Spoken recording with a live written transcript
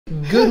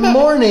Good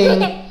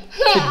morning.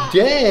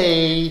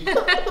 Today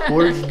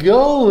we're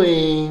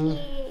going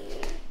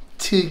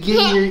to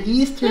get your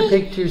Easter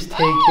pictures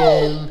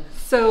taken.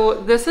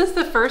 So this is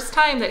the first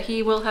time that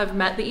he will have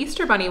met the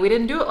Easter Bunny. We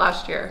didn't do it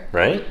last year.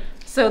 Right?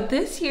 So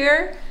this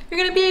year, you're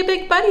gonna be a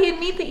big buddy and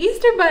meet the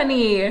Easter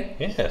Bunny.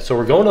 Yeah, so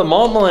we're going to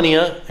Mall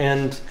Millennia,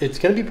 and it's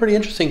gonna be pretty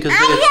interesting because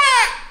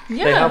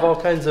they have all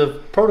kinds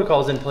of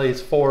protocols in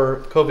place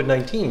for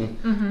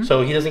COVID-19.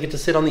 So he doesn't get to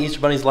sit on the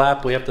Easter Bunny's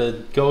lap. We have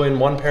to go in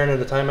one parent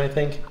at a time, I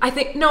think. I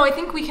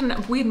think we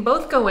can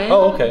both go in.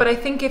 Oh, okay. But I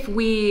think if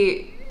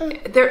we,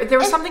 there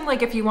was something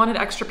like if you wanted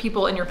extra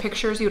people in your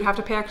pictures, you would have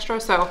to pay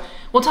extra. So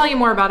we'll tell you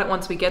more about it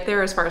once we get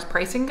there as far as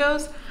pricing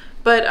goes.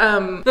 But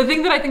the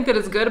thing that I think that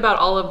is good about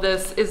all of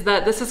this is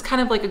that this is kind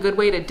of like a good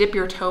way to dip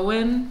your toe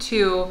in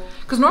to,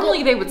 because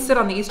normally they would sit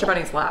on the Easter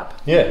Bunny's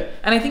lap. Yeah.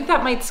 And I think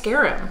that might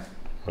scare him.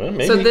 Well,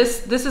 maybe. So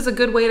this is a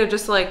good way to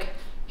just like,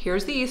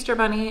 here's the Easter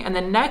Bunny, and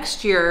then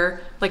next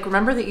year, like,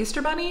 remember the Easter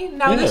Bunny?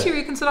 Now this year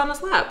you can sit on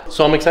his lap.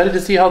 So I'm excited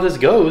to see how this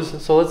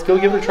goes, so let's go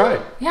give it a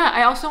try. Yeah,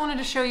 I also wanted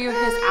to show you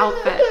his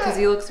outfit, because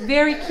he looks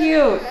very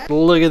cute.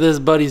 Look at this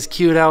buddy's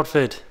cute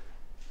outfit.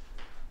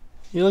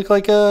 You look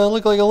like a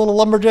little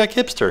lumberjack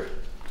hipster.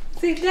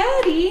 Say,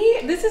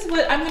 Daddy, this is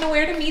what I'm gonna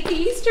wear to meet the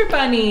Easter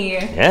Bunny.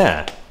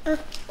 Yeah. He's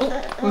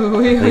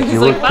you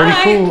look like, pretty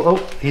bye. cool. Oh,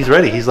 he's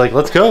ready. He's like,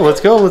 let's go, let's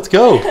go, let's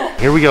go.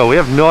 Here we go. We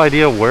have no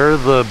idea where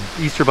the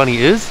Easter Bunny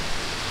is,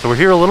 so we're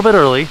here a little bit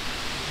early.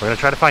 We're gonna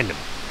try to find him.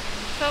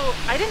 So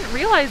I didn't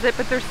realize it,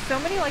 but there's so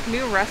many like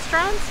new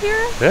restaurants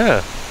here.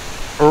 Yeah.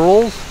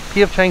 Earl's,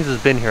 P.F. Chang's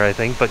has been here, I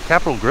think, but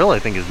Capitol Grill, I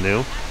think, is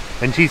new.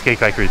 And Cheesecake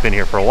Factory's been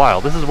here for a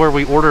while. This is where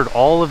we ordered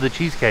all of the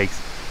cheesecakes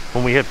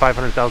when we hit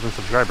 500,000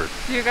 subscribers.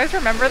 Do you guys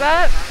remember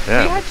that?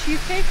 Yeah. We had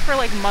cheesecake for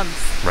like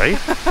months. Right?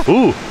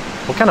 Ooh,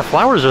 what kind of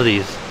flowers are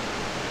these?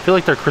 I feel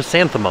like they're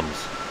chrysanthemums.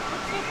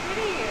 That's so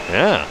pretty.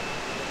 Yeah.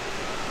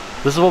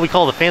 This is what we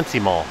call the fancy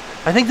mall.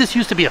 I think this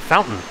used to be a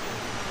fountain,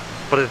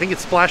 but I think it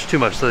splashed too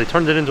much, so they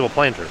turned it into a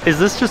planter. Is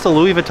this just a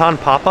Louis Vuitton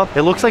pop-up?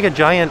 It looks like a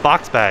giant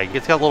box bag.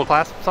 It's got little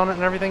clasps on it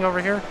and everything over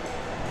here.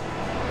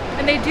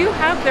 And they do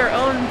have their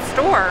own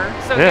store,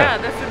 so yeah,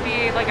 this would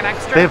be like an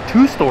extra. They have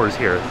two stores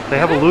here. They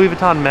have a Louis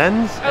Vuitton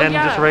men's and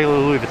just a regular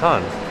Louis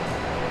Vuitton.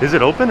 Is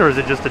it open or is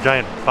it just a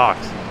giant box?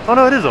 Oh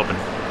no, it is open.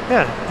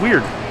 Yeah,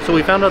 weird. So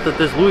we found out that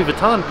this Louis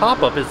Vuitton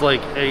pop-up is like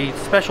a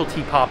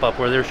specialty pop-up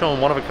where they're showing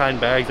one-of-a-kind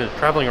bags and it's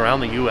traveling around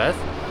the US.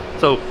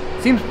 So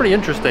it seems pretty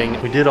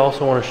interesting. We did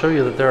also want to show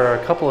you that there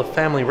are a couple of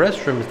family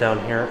restrooms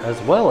down here,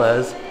 as well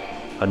as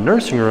a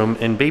nursing room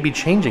and baby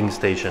changing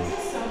station.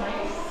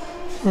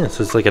 Yeah,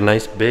 so it's like a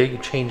nice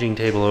big changing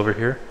table over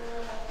here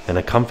and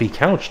a comfy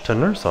couch to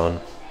nurse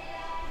on.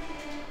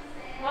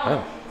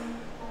 Wow.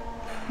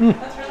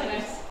 That's really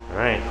nice. All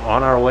right,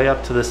 on our way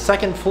up to the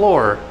second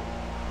floor,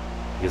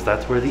 because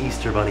that's where the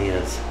Easter Bunny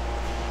is.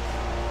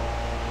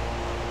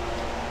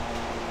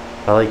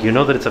 I like, you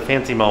know that it's a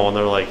fancy mall when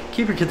they're like,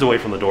 keep your kids away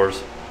from the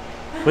doors.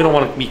 We don't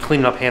want to be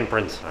cleaning up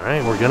handprints. All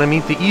right, we're gonna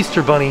meet the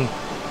Easter Bunny.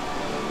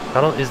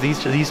 Is the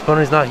Easter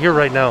Bunny's not here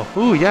right now?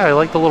 Ooh, yeah, I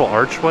like the little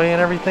archway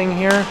and everything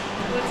here.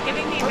 It's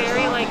giving me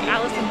very like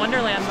Alice in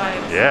Wonderland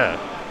vibes. Yeah.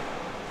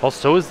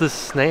 Also is this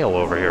snail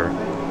over here.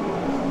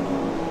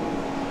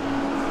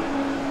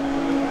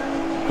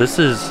 This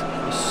is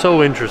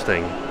so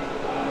interesting.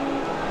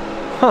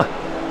 Huh.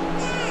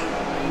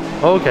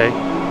 Okay.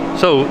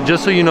 So,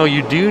 just so you know,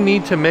 you do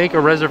need to make a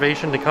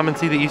reservation to come and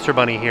see the Easter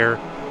Bunny here.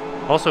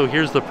 Also,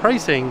 here's the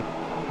pricing.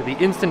 The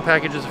instant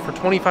packages for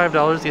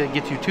 $25. It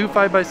gets you 2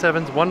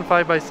 5x7s, 1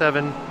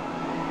 5x7,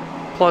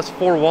 plus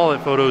 4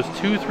 wallet photos,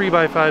 2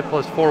 3x5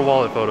 plus 4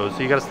 wallet photos.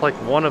 So you gotta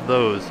select one of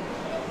those.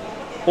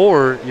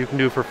 Or you can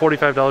do for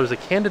 $45 a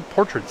candid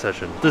portrait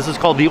session. This is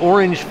called the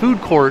Orange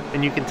Food Court,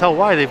 and you can tell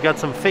why. They've got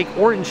some fake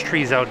orange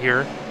trees out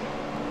here.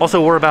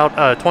 Also, we're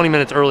about 20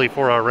 minutes early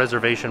for our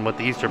reservation with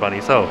the Easter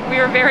Bunny, so we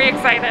are very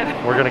excited.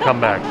 We're gonna come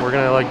back. We're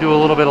gonna like do a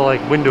little bit of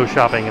like window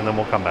shopping and then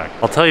we'll come back.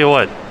 I'll tell you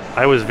what,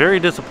 I was very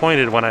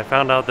disappointed when I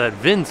found out that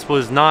Vince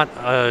was not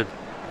an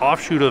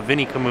offshoot of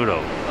Vinnie Camuto.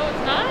 Oh,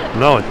 it's not?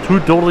 No, two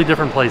totally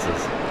different places.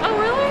 Oh,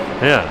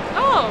 really? Yeah.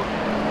 Oh,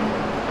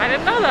 I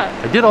didn't know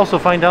that. I did also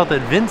find out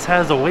that Vince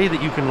has a way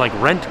that you can like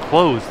rent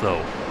clothes though,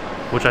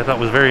 which I thought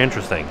was very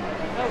interesting.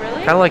 Oh,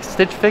 really? Kind of like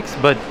Stitch Fix,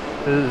 but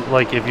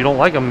like if you don't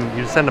like them,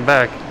 you send them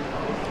back.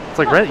 It's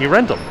like you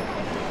rent them.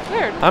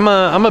 Weird.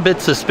 I'm a bit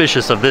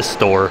suspicious of this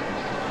store.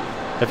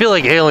 I feel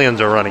like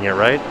aliens are running it,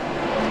 right?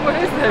 What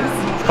is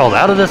this? It's called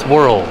Out of This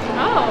World.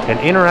 Oh. An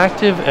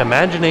interactive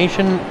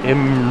imagination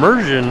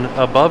immersion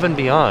above and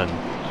beyond.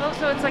 Oh,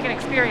 so it's like an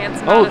experience.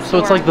 Oh, so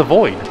it's like The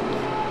Void.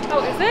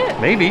 Oh, is it?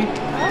 Maybe.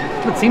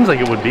 Oh. It seems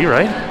like it would be,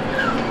 right?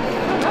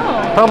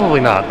 Oh. Probably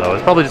not, though.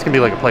 It's probably just gonna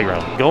be like a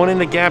playground. Going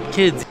into Gap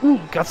Kids. Ooh,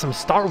 got some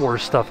Star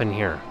Wars stuff in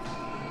here.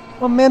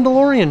 Oh,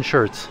 Mandalorian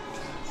shirts.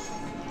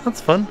 That's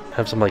fun.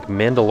 Have some like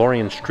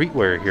Mandalorian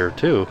streetwear here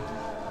too.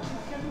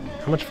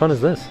 How much fun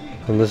is this?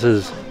 And this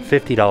is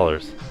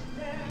 $50.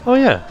 Oh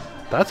yeah,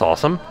 that's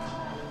awesome.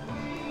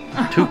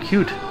 Too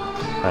cute.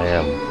 I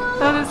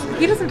am.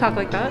 He doesn't talk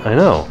like that. I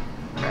know.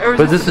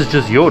 But this is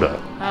just Yoda.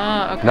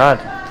 Oh, okay. Not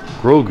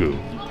Grogu.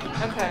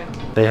 Okay.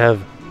 They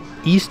have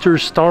Easter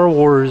Star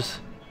Wars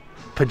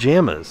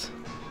pajamas.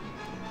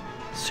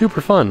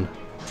 Super fun.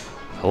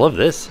 I love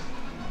this.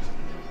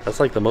 That's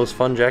like the most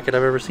fun jacket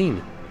I've ever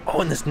seen. Oh,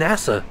 and this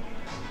NASA.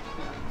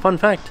 Fun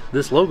fact,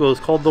 this logo is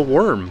called the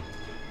Worm.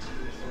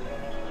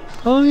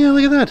 Oh yeah,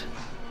 look at that.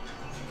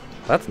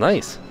 That's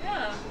nice.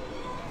 Yeah.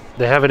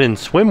 They have it in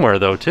swimwear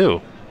though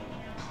too.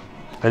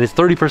 And it's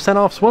 30%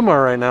 off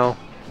swimwear right now.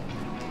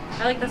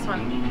 I like this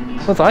one.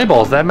 That's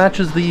eyeballs. That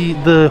matches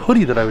the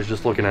hoodie that I was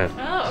just looking at.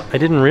 Oh. I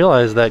didn't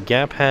realize that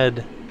Gap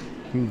had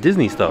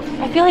Disney stuff.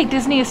 I feel like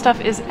Disney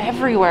stuff is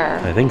everywhere.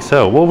 I think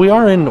so. Well, we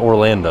are in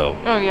Orlando.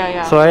 Oh yeah,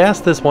 yeah. So I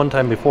asked this one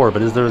time before,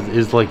 but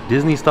is like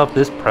Disney stuff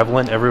this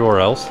prevalent everywhere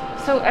else?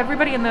 So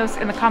everybody in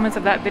the comments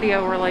of that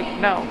video were like,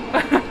 no.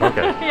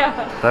 Okay.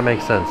 Yeah. That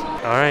makes sense.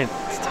 All right,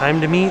 it's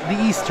time to meet the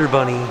Easter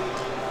Bunny.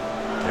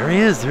 There he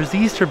is. There's the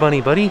Easter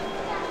Bunny, buddy.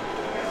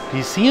 Do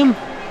you see him?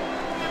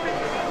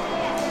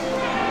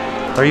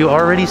 Are you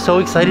already so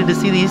excited to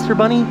see the Easter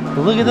Bunny?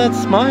 Look at that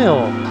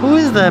smile. Who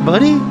is that,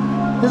 buddy?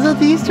 Is that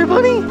the Easter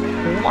Bunny?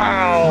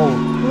 Wow.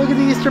 Look at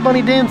the Easter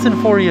Bunny dancing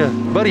for you.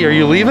 Buddy, are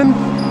you leaving?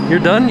 You're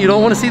done? You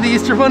don't want to see the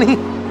Easter Bunny?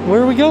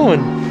 Where are we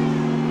going?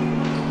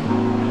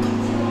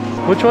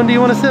 Which one do you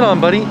want to sit on,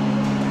 buddy? You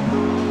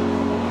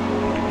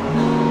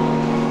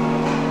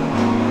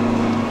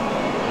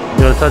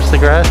want to touch the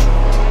grass?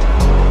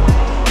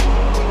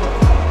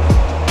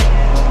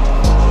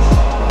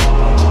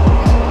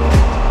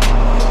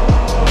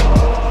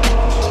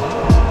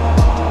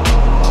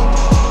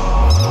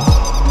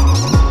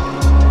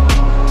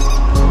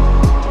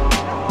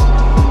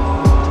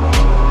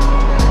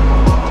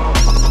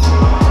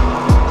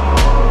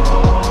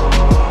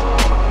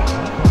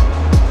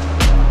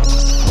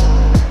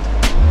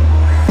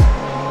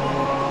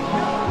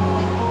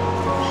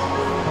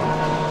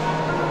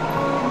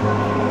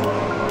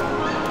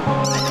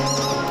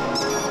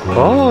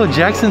 Oh,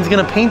 Jackson's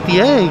gonna paint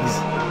the eggs.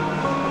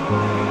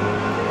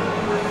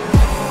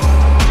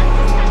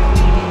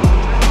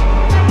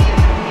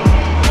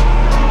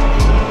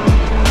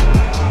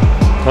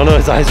 Oh no,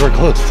 his eyes were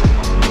closed.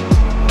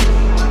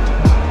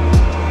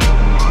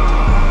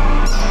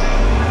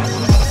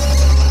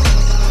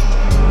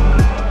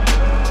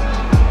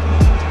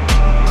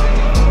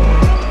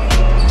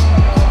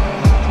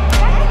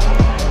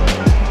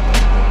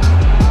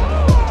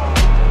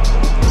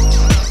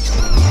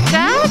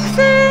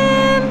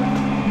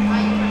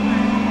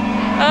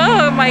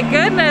 My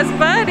goodness,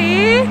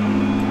 buddy!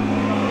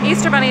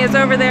 Easter Bunny is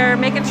over there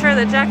making sure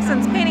that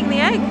Jackson's painting the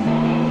egg.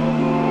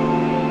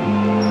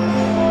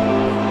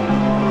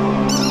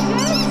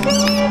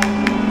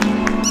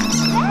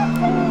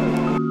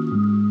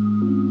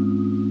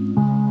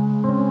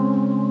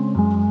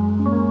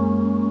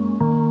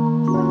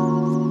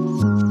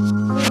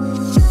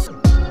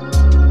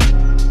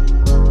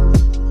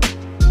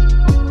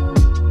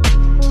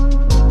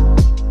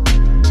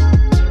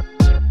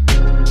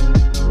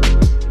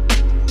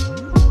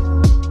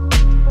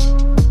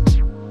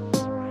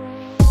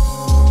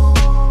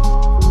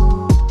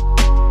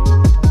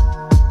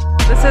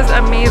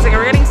 Amazing.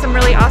 We're getting some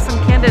really awesome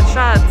candid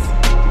shots.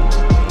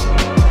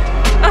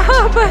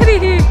 Oh,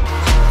 buddy!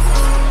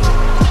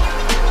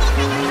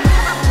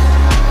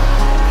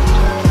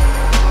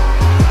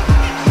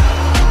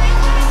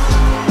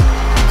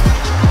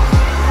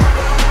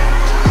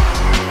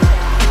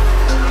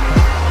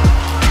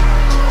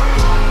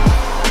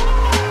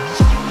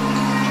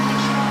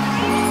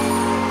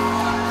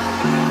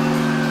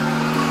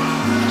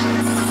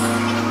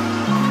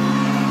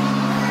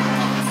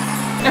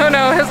 Oh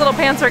no, his little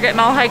pants are getting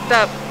all hiked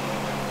up.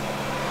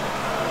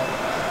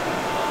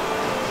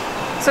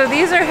 So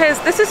these are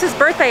this is his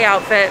birthday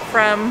outfit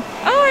from,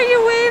 oh, are you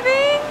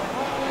waving?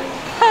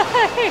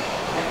 Hi.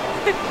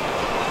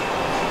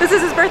 This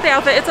is his birthday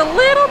outfit. It's a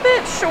little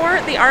bit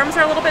short. The arms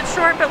are a little bit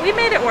short, but we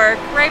made it work.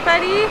 Right,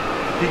 buddy?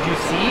 Did you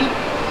see?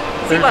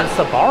 There's a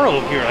Sbarro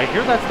here. I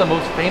hear that's the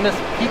most famous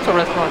pizza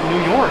restaurant in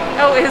New York.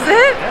 Oh, is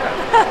it?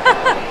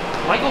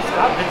 Yeah. Michael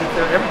Scott visits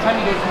there every time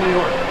he goes to New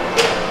York.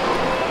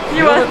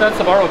 You know that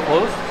Sbarro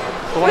closed?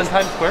 The one in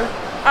Times Square?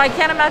 I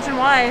can't imagine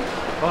why.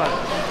 But.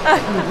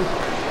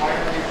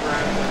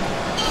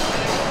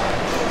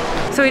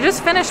 So we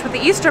just finished with the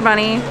Easter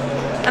Bunny,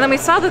 and then we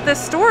saw that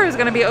this store is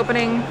going to be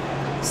opening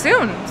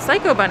soon.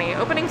 Psycho Bunny,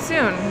 opening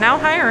soon. Now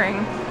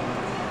hiring.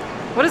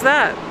 What is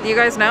that? Do you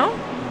guys know?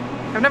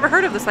 I've never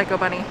heard of the Psycho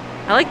Bunny.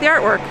 I like the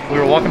artwork. We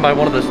were walking by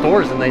one of the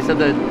stores and they said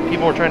that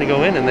people were trying to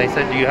go in and they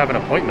said, do you have an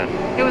appointment?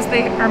 It was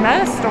the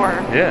Hermes store.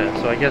 Yeah,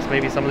 so I guess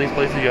maybe some of these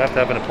places you have to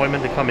have an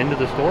appointment to come into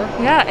the store?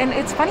 Yeah, and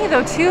it's funny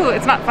though too,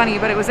 it's not funny,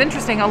 but it was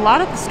interesting. A lot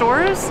of the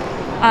stores,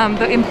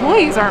 the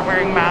employees aren't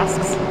wearing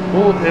masks.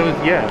 Well, it was,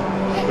 yeah,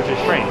 which is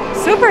strange.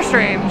 Super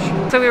strange.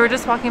 So we were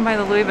just walking by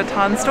the Louis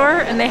Vuitton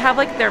store and they have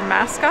like their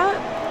mascot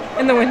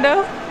in the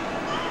window.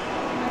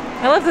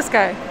 I love this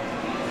guy.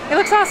 He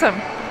looks awesome.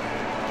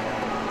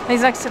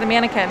 He's next to the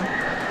mannequin.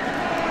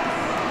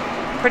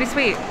 Pretty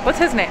sweet. What's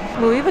his name?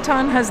 Louis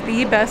Vuitton has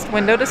the best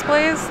window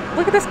displays.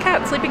 Look at this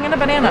cat sleeping in a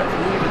banana.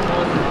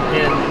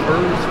 In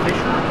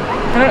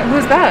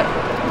Who's that?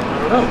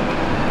 I don't know.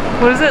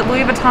 What is it?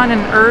 Louis Vuitton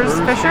and Urs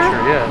Fisher?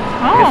 Yeah.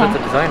 Oh. I guess that's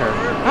a designer.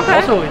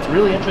 Okay. Also, it's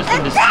really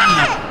interesting to see.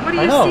 What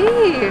do you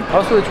see?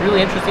 Also, it's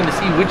really interesting to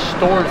see which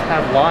stores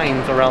have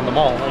lines around the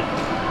mall. Like,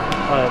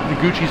 the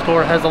Gucci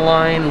store has a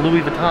line,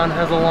 Louis Vuitton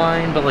has a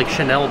line, but like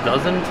Chanel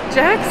doesn't.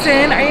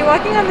 Jackson, are you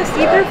walking on the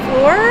see-through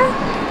floor?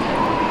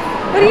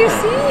 What do you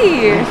see? What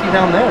do you see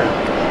down there?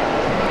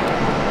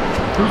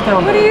 Who's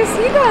down there? What do you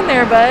see down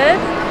there, bud?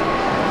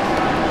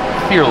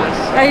 Fearless.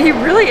 He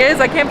really is.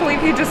 I can't believe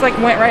he just like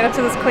went right up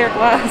to this clear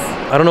glass.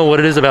 I don't know what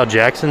it is about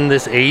Jackson,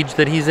 this age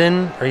that he's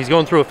in, or he's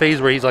going through a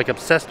phase where he's like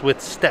obsessed with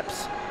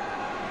steps.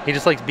 He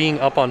just likes being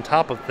up on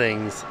top of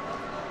things.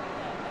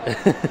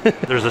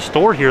 There's a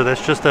store here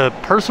that's just a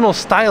personal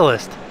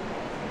stylist,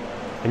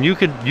 and you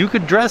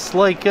could dress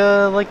like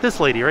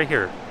this lady right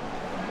here,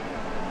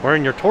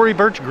 wearing your Tory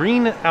Burch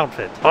green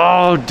outfit.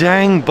 Oh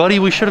dang, buddy,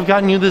 we should have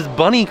gotten you this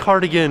bunny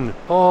cardigan.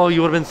 Oh,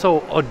 you would have been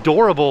so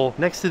adorable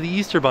next to the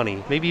Easter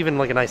bunny. Maybe even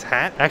like a nice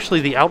hat.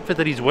 Actually, the outfit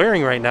that he's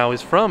wearing right now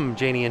is from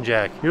Janie and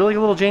Jack. You're like a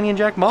little Janie and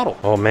Jack model.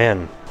 Oh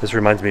man, this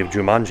reminds me of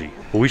Jumanji.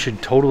 Well, we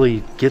should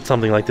totally get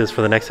something like this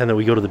for the next time that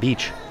we go to the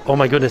beach. Oh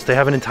my goodness, they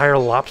have an entire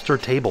lobster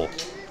table.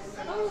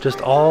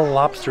 Just all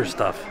lobster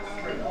stuff.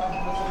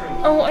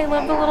 Oh, I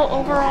love the little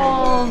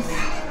overalls.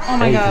 Oh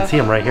my gosh. You can gosh. see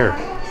them right here.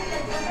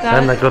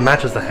 And that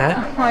matches the hat.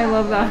 Oh, I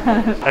love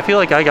that. I feel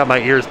like I got my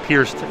ears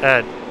pierced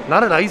at,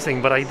 not at icing,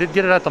 but I did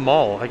get it at the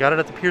mall. I got it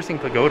at the Piercing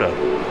Pagoda.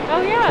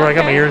 Oh yeah. That's where I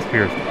got my ears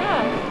pierced.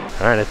 Yeah.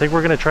 All right, I think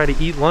we're gonna try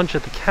to eat lunch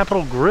at the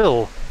Capitol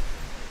Grill.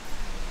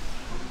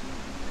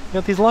 We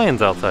got these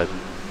lions outside.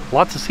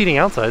 Lots of seating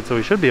outside, so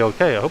we should be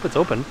okay. I hope it's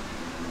open.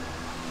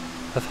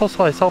 That's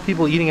also, I saw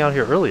people eating out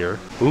here earlier.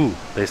 Ooh,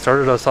 they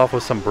started us off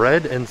with some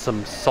bread and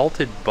some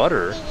salted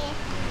butter.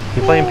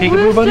 You playing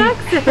peekaboo, buddy?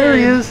 Jackson? There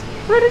he is.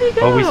 Where did he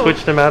go? Oh, we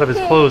switched him out of his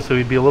clothes so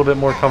he'd be a little bit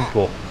more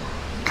comfortable.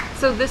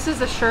 So this is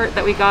a shirt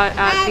that we got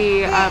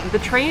at the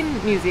train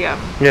museum.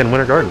 Yeah, in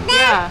Winter Garden.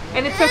 Yeah,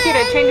 and it's so cute.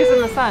 It changes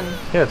in the sun.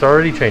 Yeah, it's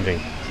already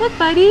changing. Look,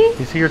 buddy.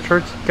 You see your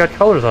shirt's got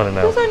colors on it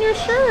now. What's on your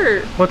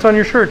shirt? What's on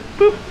your shirt?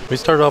 Boop. We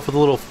started off with a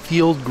little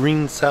field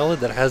green salad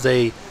that has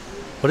a,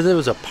 what is it? It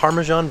was a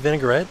Parmesan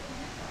vinaigrette.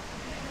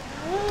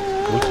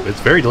 It's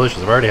very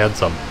delicious. I've already had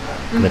some.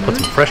 And they put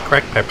some fresh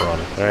cracked pepper on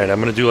it. All right,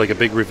 I'm gonna do like a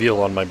big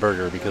reveal on my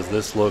burger because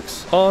this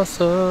looks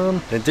awesome.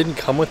 And it didn't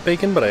come with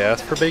bacon, but I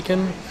asked for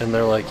bacon and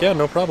they're like, yeah,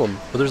 no problem.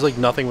 But there's like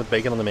nothing with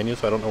bacon on the menu,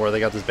 so I don't know where they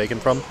got this bacon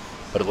from,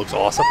 but it looks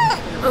awesome.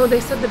 Oh, they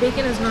said the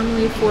bacon is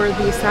normally for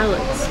the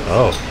salads.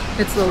 Oh.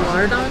 It's the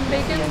lardon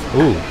bacon.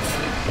 Ooh,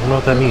 I don't know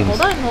what that means.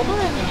 Hold on.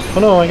 Oh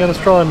no, I got a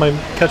straw in my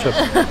ketchup.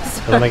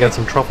 And then I got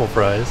some truffle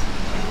fries.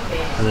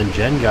 And then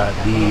Jen got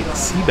the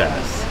sea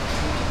bass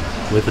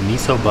with the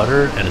miso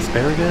butter and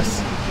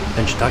asparagus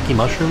and shiitake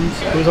mushrooms.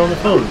 Who's on the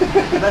phone?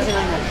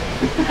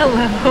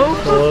 Hello.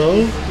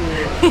 Hello?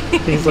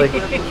 He's like,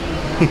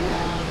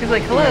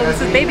 hello,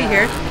 this is baby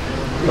here.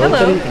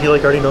 Hello. He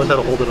like already knows how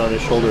to hold it on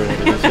his shoulder and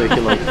everything, so he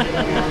can like,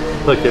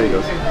 look, there he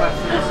goes.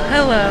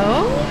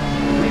 Hello?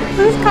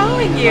 Who's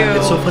calling you?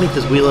 It's so funny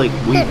because we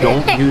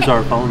don't use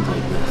our phones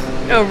like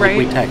this. Oh, right.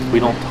 Like we text, we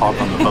don't talk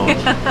on the phone.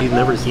 He's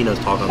never seen us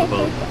talk on the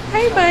phone.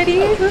 Hi,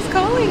 buddy. Who's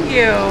calling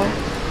you?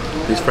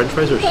 These french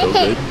fries are so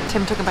good.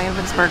 Tim took a bite of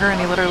his burger and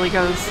he literally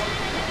goes,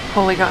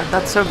 holy God,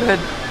 that's so good.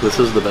 This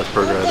is the best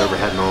burger I've ever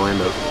had in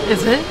Orlando.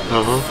 Is it?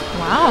 Uh-huh.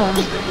 Wow.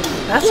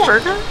 Best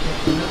burger?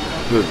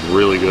 This is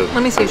really good.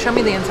 Let me see. Show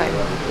me the inside.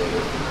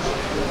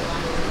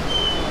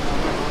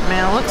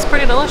 Man, it looks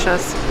pretty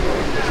delicious.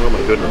 Oh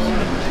my goodness.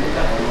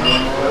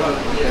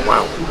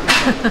 Wow.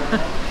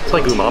 It's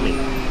like umami.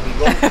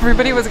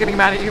 Everybody was getting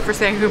mad at you for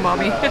saying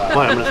umami.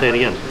 Why? I'm going to say it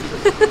again.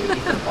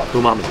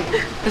 Umami.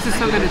 This is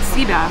so good. It's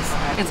sea bass.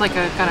 It's like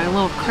got a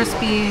little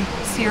crispy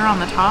sear on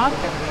the top,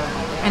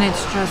 and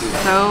it's just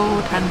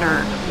so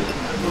tender.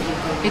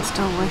 It's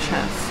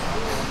delicious.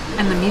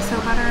 And the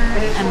miso butter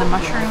and the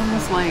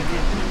mushrooms, like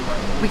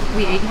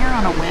we ate here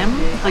on a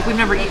whim. Like we've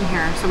never eaten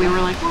here, so we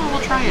were like, oh,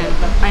 we'll try it.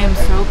 I am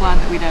so glad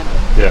that we did.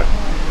 Yeah.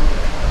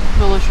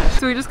 Delicious.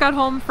 So we just got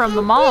home from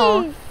the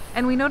mall,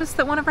 and we noticed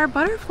that one of our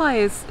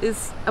butterflies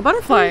is a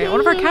butterfly. One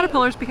of our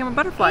caterpillars became a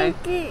butterfly.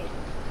 Yeah.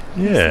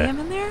 You see him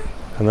in there?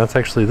 And that's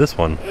actually this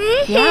one.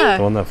 Yeah.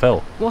 The one that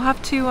fell. We'll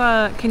have to,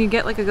 can you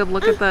get like a good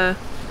look at the...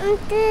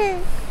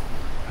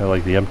 I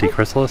like the empty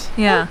chrysalis?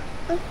 Yeah.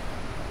 I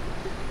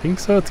think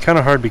so. It's kind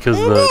of hard because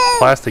the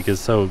plastic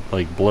is so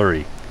like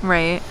blurry.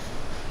 Right.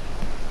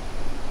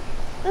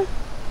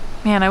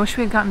 Man, I wish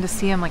we had gotten to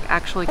see him like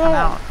actually come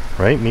out.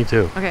 Right? Me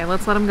too. Okay,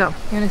 let's let him go.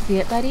 You want to see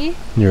it, buddy?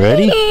 You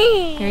ready?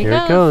 Here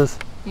it goes.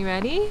 You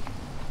ready?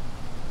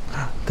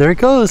 There it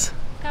goes.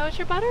 That was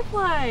your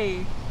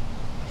butterfly.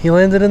 He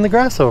landed in the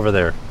grass over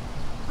there.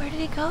 Where did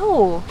he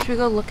go? Should we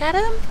go look at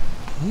him?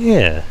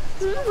 Yeah.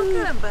 Look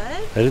at him,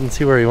 bud. I didn't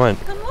see where he went.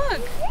 Come look.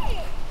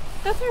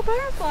 That's our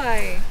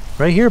butterfly.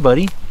 Right here,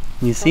 buddy.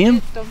 You see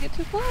him? Don't get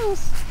too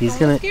close. He's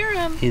Don't scare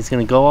him. He's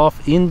gonna go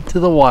off into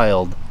the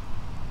wild.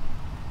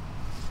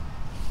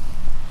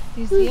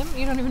 Do you see him?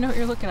 You don't even know what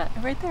you're looking at.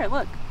 Right there,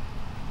 look.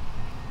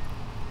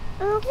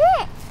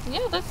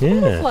 Yeah, that's a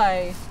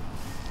butterfly.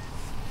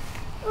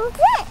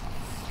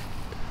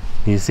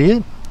 You see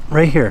it?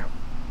 Right here.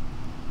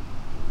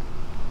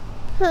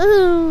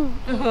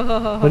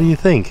 What do you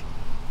think?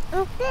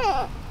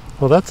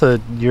 Well, that's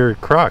your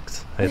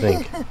Crocs, I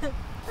think.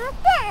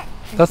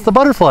 That's the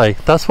butterfly.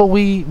 That's what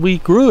we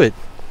grew it.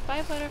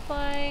 Bye,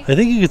 butterfly. I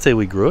think you could say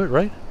we grew it,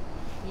 right?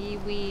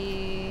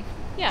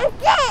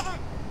 Yeah.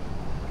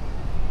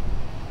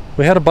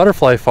 We had a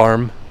butterfly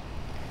farm,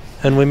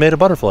 and we made a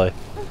butterfly.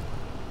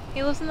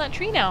 He lives in that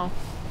tree now.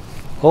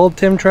 Old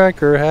Tim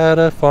Tracker had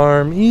a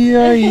farm,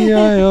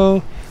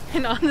 E-I-E-I-O.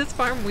 And on this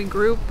farm we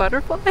grew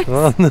butterflies.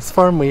 On this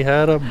farm we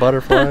had a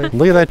butterfly.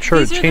 Look at that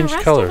shirt, These are changed the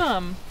rest color. of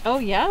them. Oh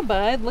yeah,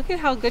 bud. Look at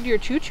how good your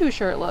choo-choo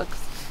shirt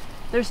looks.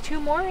 There's 2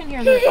 more in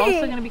here that are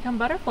also going to become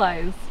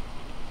butterflies.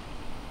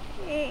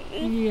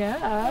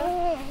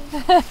 Yeah.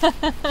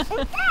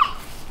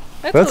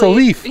 That's a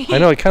leaf. I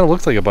know, it kind of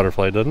looks like a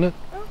butterfly, doesn't it?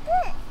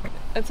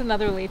 That's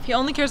another leaf. He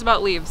only cares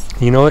about leaves.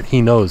 You know what?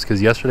 He knows,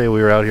 because yesterday we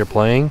were out here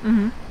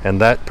playing, and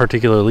that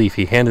particular leaf,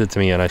 he handed it to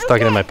me, and I stuck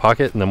it in my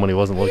pocket, and then when he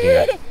wasn't looking,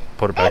 I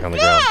put it back on the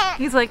ground.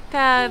 He's like,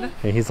 Dad.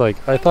 And he's like,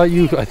 I thought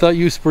you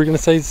were gonna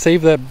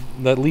save that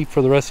leaf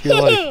for the rest of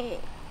your life.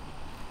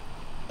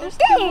 There's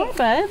 2 more,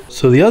 bud.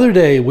 So the other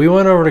day, we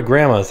went over to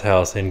Grandma's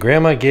house, and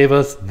Grandma gave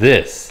us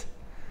this.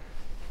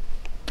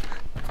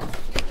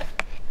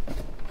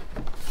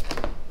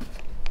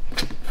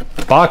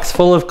 Box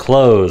full of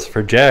clothes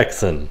for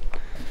Jackson.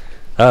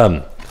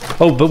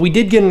 Oh, but we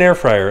did get an air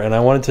fryer, and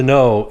I wanted to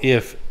know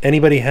if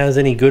anybody has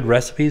any good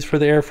recipes for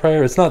the air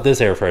fryer. It's not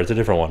this air fryer, it's a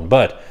different one.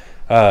 But,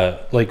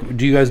 like,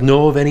 do you guys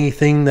know of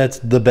anything that's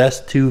the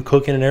best to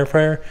cook in an air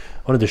fryer?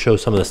 I wanted to show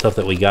some of the stuff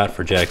that we got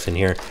for Jackson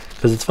here,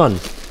 because it's fun.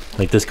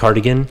 Like this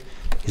cardigan,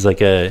 he's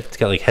like it's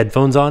got like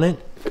headphones on it.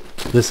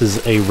 This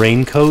is a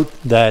raincoat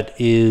that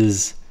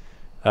is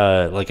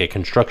like a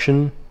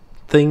construction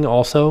thing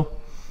also.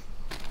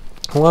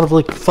 A lot of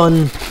like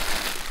fun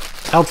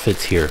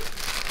outfits here.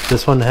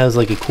 This one has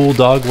like a cool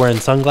dog wearing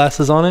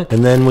sunglasses on it.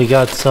 And then we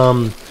got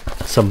some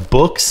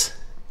books.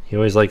 He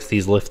always likes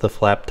these lift the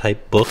flap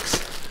type books.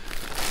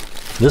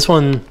 This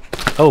one,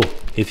 oh,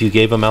 if you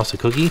gave a mouse a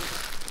cookie,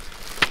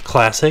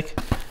 classic.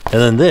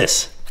 And then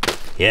this,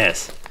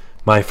 yes,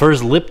 my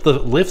first lift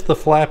the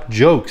flap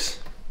jokes.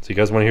 So you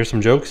guys want to hear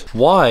some jokes?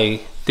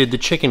 Why did the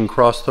chicken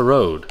cross the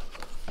road?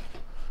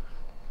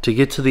 To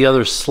get to the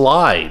other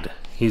slide.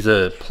 He's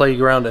a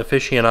playground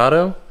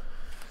aficionado,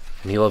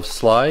 and he loves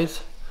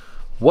slides.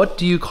 What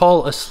do you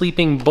call a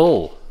sleeping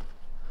bull?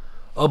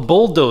 A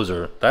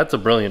bulldozer. That's a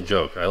brilliant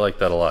joke. I like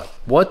that a lot.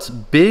 What's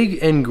big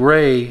and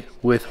gray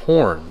with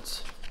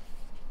horns?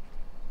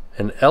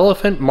 An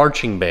elephant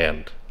marching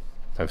band.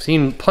 I've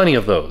seen plenty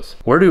of those.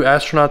 Where do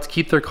astronauts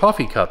keep their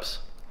coffee cups?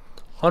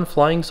 On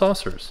flying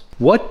saucers.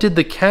 What did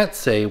the cat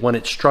say when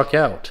it struck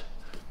out?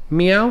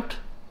 Meowed?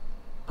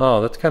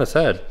 Oh, that's kind of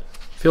sad.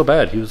 I feel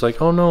bad. He was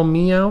like, oh no,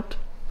 meowed?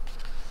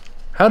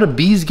 How do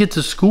bees get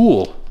to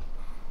school?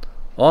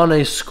 On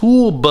a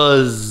school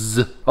buzz.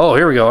 Oh,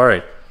 here we go. All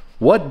right.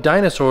 What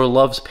dinosaur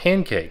loves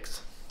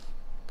pancakes?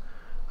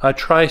 A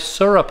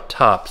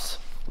triceratops.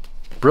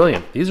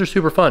 Brilliant. These are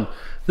super fun.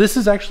 This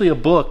is actually a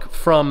book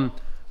from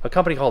a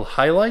company called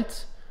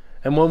Highlights.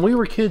 And when we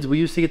were kids, we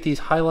used to get these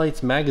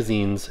Highlights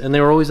magazines, and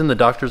they were always in the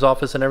doctor's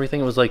office and everything.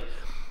 It was like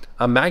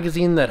a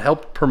magazine that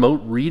helped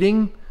promote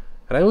reading.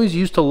 And I always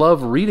used to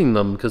love reading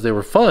them because they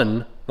were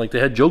fun. Like they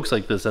had jokes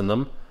like this in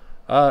them.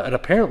 And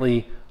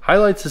apparently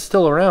Highlights is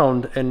still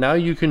around, and now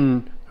you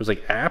can, there's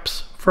like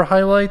apps for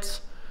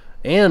Highlights,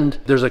 and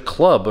there's a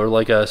club or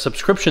like a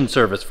subscription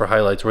service for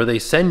Highlights where they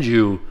send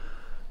you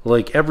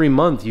like every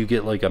month you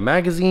get like a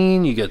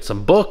magazine, you get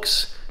some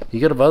books, you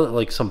get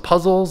like some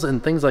puzzles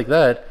and things like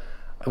that.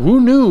 Who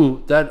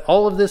knew that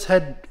all of this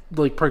had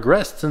like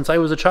progressed since I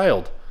was a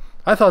child?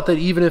 I thought that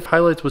even if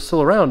Highlights was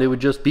still around, it would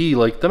just be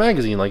like the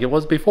magazine like it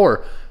was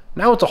before.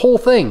 Now it's a whole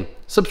thing.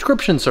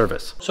 Subscription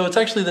service. So it's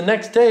actually the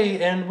next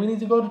day and we need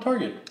to go to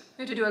Target.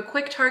 We have to do a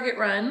quick Target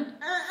run.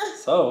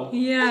 So,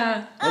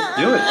 yeah. Let's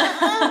do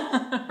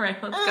it.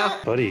 Right, let's go.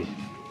 Buddy,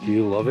 do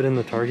you love it in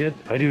the Target?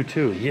 I do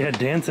too. Yeah,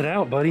 dance it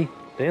out, buddy.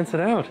 Dance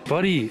it out.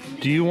 Buddy,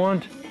 do you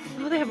want...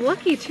 Oh, they have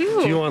Lucky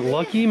too. Do you want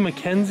Lucky,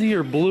 Mackenzie,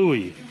 or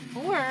Bluey?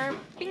 Or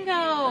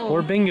Bingo.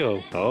 Or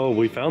Bingo. Oh,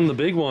 we found the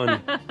big one.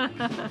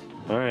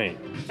 All right.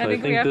 So I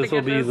think this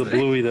will be the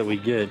Bluey that we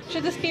get.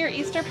 Should this be your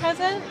Easter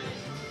present?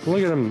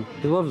 Look at him.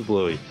 He loves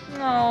Bluey.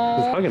 No.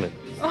 He's hugging it.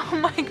 Oh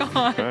my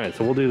god. All right,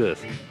 so we'll do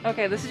this.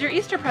 Okay, this is your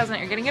Easter present.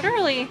 You're getting it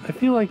early. I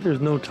feel like there's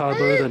no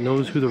toddler that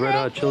knows who the Red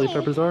Hot Chili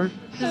Peppers are.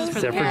 This is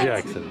for except for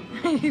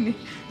Jackson.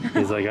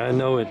 He's like, I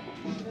know it.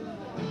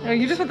 Oh,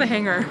 you just want the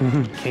hanger.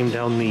 Came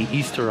down the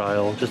Easter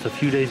aisle just a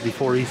few days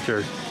before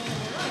Easter.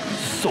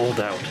 Sold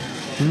out.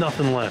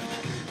 Nothing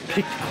left.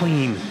 Picked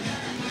clean.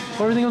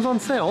 Everything was on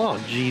sale. Oh,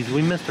 geez,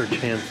 we missed our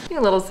chance. You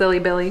little silly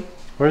Billy.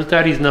 Where's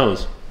Daddy's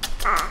nose?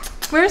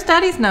 Where's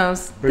Daddy's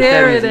nose? Where's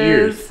there Daddy's it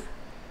ears? is.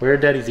 Where are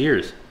Daddy's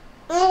ears?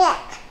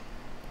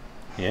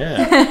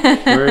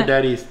 Yeah. Where's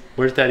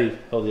Daddy's,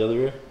 oh, the other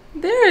ear?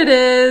 There it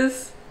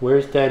is.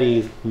 Where's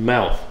Daddy's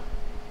mouth?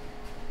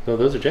 No,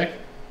 those are Jack.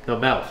 No,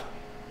 mouth.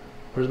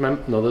 Where's my?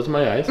 No, those are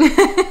my eyes.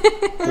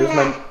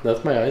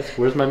 That's my eyes.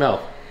 Where's my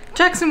mouth?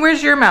 Jackson,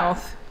 where's your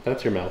mouth?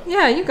 That's your mouth.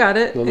 Yeah, you got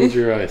it. No, those are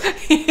your eyes.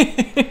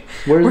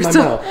 Where's my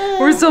mouth?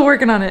 We're still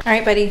working on it. All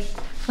right, buddy.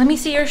 Let me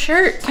see your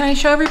shirt. Can I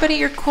show everybody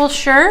your cool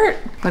shirt?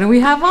 What do we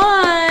have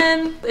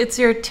on? It's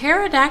your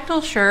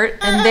pterodactyl shirt,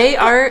 and they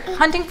are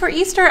hunting for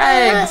Easter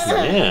eggs.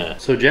 Yeah.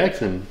 So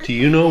Jackson, do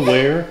you know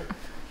where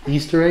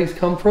Easter eggs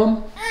come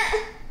from?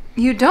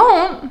 You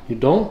don't? You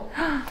don't?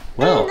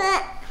 Well,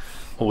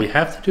 what we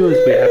have to do is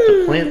we have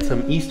to plant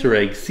some Easter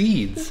egg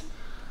seeds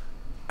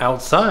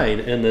outside,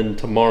 and then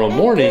tomorrow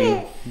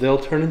morning they'll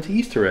turn into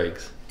Easter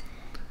eggs.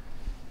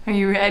 Are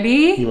you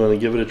ready? You want to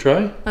give it a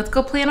try? Let's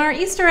go plant our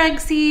Easter egg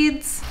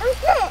seeds.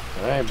 All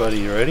right, buddy,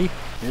 you ready?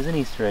 Here's an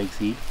Easter egg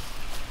seed.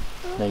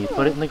 Now you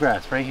put it in the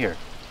grass right here.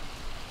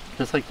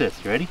 Just like this.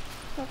 You ready?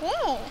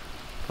 Okay.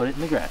 Put it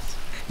in the grass.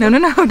 No,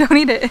 don't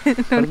eat it. Put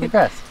it in the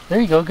grass. There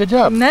you go. Good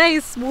job.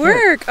 Nice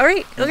work. All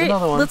right, Here's okay.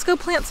 another one. Let's go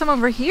plant some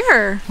over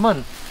here. Come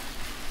on.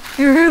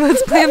 Here,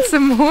 let's plant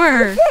some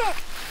more.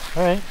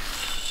 All right.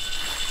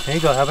 There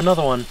you go. Have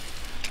another one.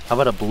 How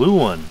about a blue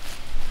one?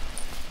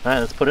 All right,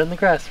 let's put it in the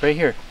grass right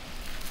here.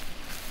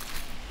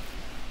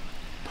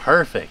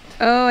 Perfect.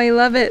 Oh, I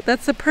love it.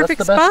 That's the perfect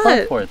That's the best spot.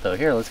 spot for it, though.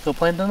 Here, let's go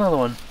plant another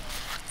one.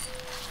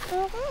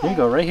 There you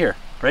go, right here,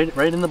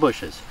 right in the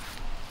bushes,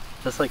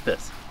 just like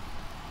this.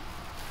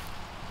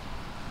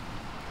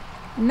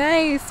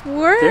 Nice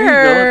work.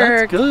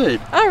 There you go. That's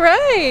good. All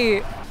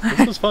right.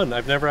 This was fun.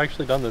 I've never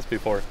actually done this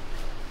before.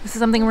 This is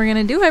something we're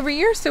gonna do every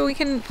year, so we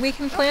can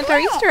plant our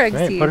Easter egg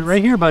Right, seeds. put it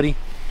right here, buddy.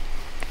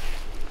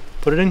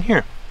 Put it in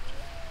here.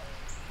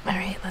 All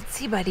right, let's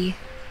see, buddy.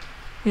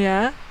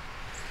 Yeah.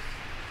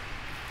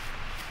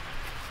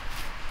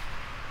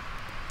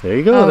 There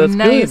you go. Oh, That's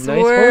nice good.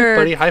 Nice work. work,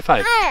 buddy. High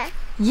five.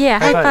 Yeah,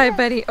 High high five. five,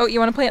 buddy. Oh, you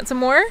want to plant some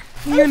more?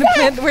 You want to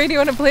plant? Where do you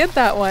want to plant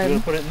that You one?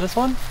 want to put it in this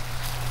one?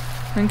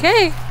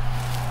 Okay.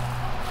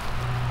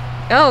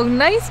 Oh,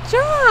 nice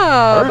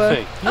job.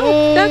 Perfect.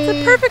 Oh, that's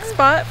a perfect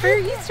spot for your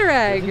Easter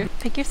egg.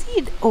 Take your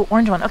seed. Oh,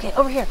 orange one. Okay,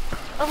 over here.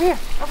 Over here.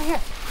 Over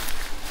here.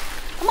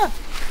 Come on.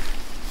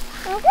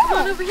 Come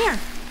on over here.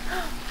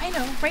 I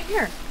know, right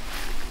here.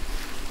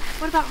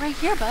 What about right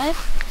here, bud?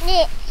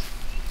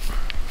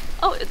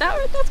 Oh,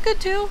 that's good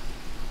too.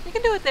 You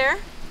can do it there.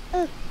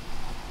 You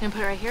gonna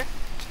put it right here?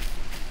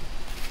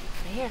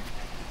 Right here.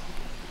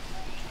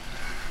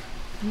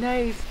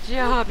 Nice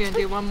job. You gonna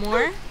do one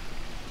more?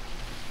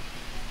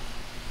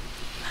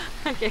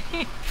 Okay.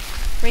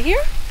 Right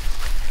here?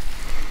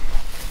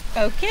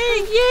 Okay,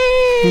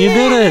 yay! You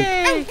did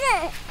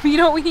it! You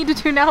know what we need to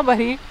do now,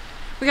 buddy?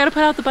 We gotta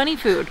put out the bunny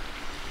food.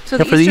 So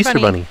Yeah, for the Easter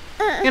bunny.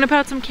 You gonna put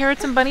out some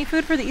carrots and bunny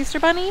food for the Easter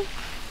bunny?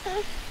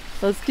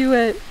 Let's do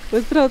it.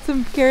 Let's put out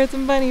some carrots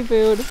and bunny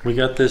food. We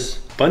got this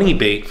bunny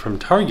bait from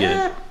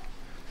Target,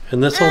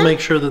 and this will make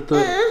sure that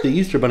the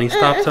Easter bunny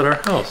stops at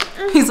our house.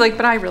 He's like,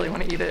 but I really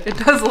want to eat it. It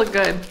does look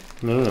good.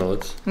 No,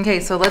 let's Okay,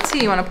 so let's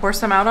see. You want to pour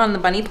some out on the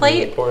bunny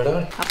plate? pour it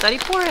out. Have Daddy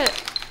pour it.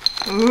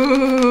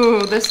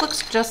 Ooh, this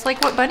looks just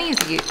like what bunnies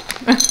eat.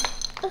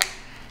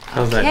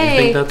 How's that? You Okay.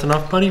 think that's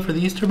enough, buddy, for the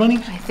Easter bunny?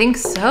 I think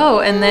so.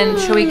 And then,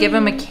 should we give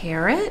him a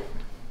carrot?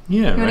 Yeah,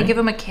 You want to right. give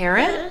him a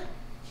carrot?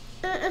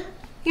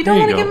 You There don't you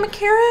want to go. give him a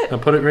carrot? Now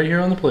put it right here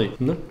on the plate.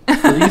 Nope,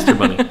 for the Easter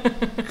bunny.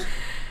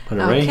 Put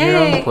it right here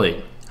on the Okay.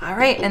 plate. All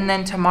right, and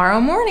then tomorrow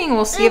morning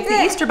we'll see if the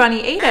Easter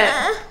bunny ate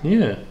it.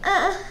 Yeah.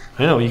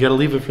 I know, you gotta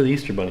leave it for the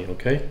Easter bunny,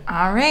 okay?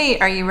 All right,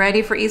 are you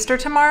ready for Easter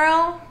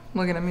tomorrow?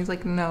 Look at him, he's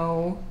like,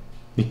 no.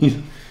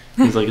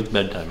 He's like, it's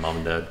bedtime, Mom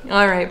and Dad.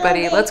 All right,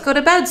 buddy, let's go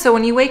to bed so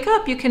when you wake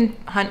up, you can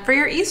hunt for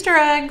your Easter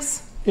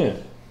eggs. Yeah.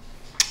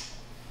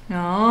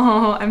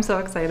 Oh, I'm so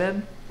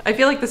excited. I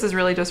feel like this is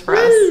really just for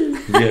us.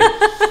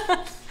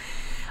 Yeah.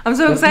 I'm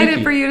so That's excited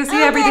Mickey. for you to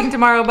see everything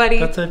tomorrow, buddy.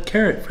 That's a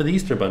carrot for the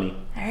Easter bunny.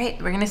 All right,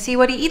 we're gonna see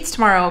what he eats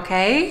tomorrow,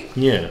 okay?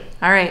 Yeah.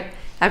 All right,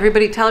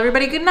 everybody, tell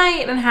everybody good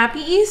night and happy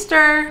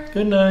Easter.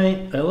 Good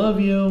night. I love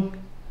you.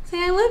 Say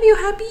I love you,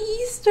 happy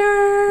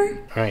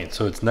Easter. All right,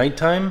 so it's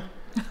nighttime.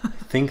 I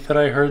think that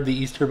I heard the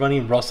Easter bunny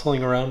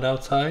rustling around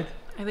outside.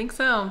 I think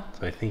so.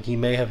 So I think he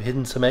may have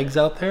hidden some eggs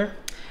out there.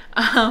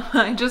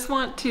 I just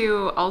want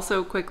to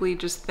also quickly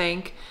just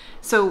thank,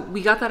 so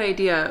we got that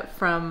idea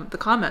from the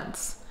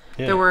comments.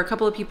 Yeah. There were a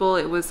couple of people,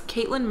 it was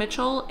Caitlin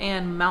Mitchell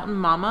and Mountain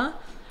Mama.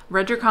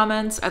 Read your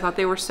comments. I thought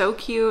they were so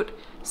cute.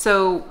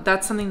 So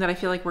that's something that I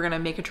feel like we're gonna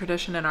make a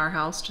tradition in our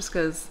house just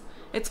because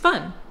it's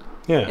fun.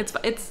 Yeah.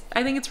 It's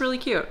I think it's really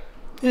cute.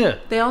 Yeah.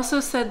 They also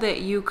said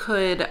that you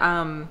could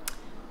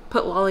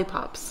put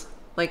lollipops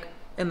like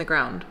in the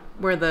ground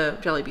where the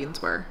jelly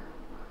beans were.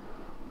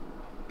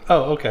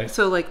 Oh, okay.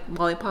 So like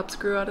lollipops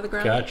grew out of the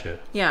ground. Gotcha.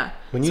 Yeah.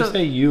 When you So-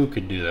 say you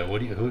could do that, what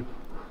do you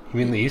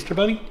mean the Easter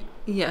bunny?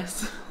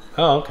 Yes.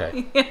 Oh,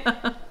 okay.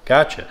 Yeah.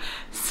 Gotcha.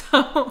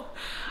 So,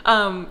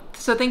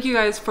 so thank you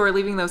guys for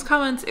leaving those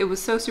comments. It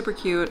was so super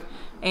cute,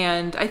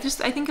 and I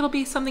think it'll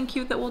be something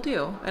cute that we'll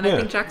do. And I Yeah.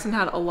 think Jackson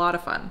had a lot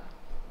of fun.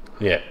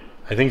 Yeah,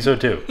 I think so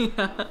too.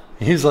 Yeah.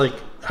 He's like,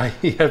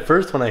 at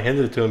first when I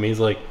handed it to him, he's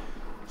like,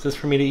 is this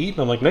for me to eat?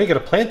 And I'm like, no, you gotta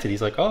plant it.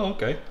 He's like, oh,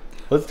 okay,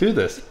 let's do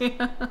this.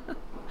 Yeah.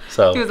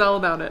 So he was all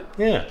about it.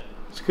 Yeah,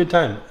 it's a good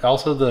time.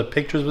 Also, the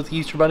pictures with the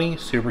Easter Bunny,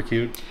 super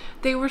cute.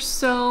 They were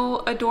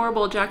so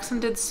adorable. Jackson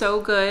did so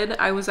good.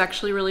 I was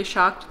actually really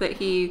shocked that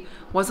he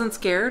wasn't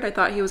scared. I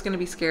thought he was going to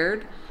be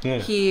scared. Yeah.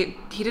 He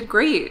did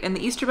great, and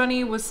the Easter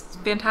Bunny was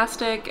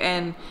fantastic.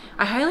 And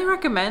I highly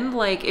recommend,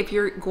 like, if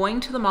you're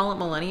going to the mall at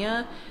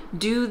Millennia,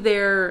 do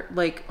their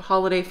like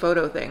holiday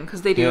photo thing,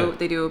 because they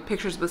do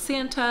pictures with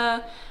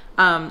Santa.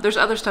 There's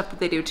other stuff that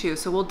they do too,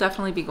 so we'll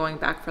definitely be going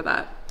back for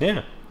that.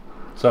 Yeah.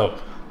 So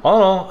all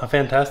in all, a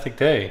fantastic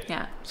day.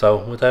 Yeah. So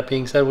with that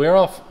being said, we're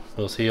off.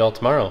 We'll see you all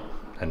tomorrow.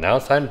 And now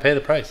it's time to pay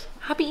the price.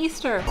 Happy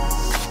Easter.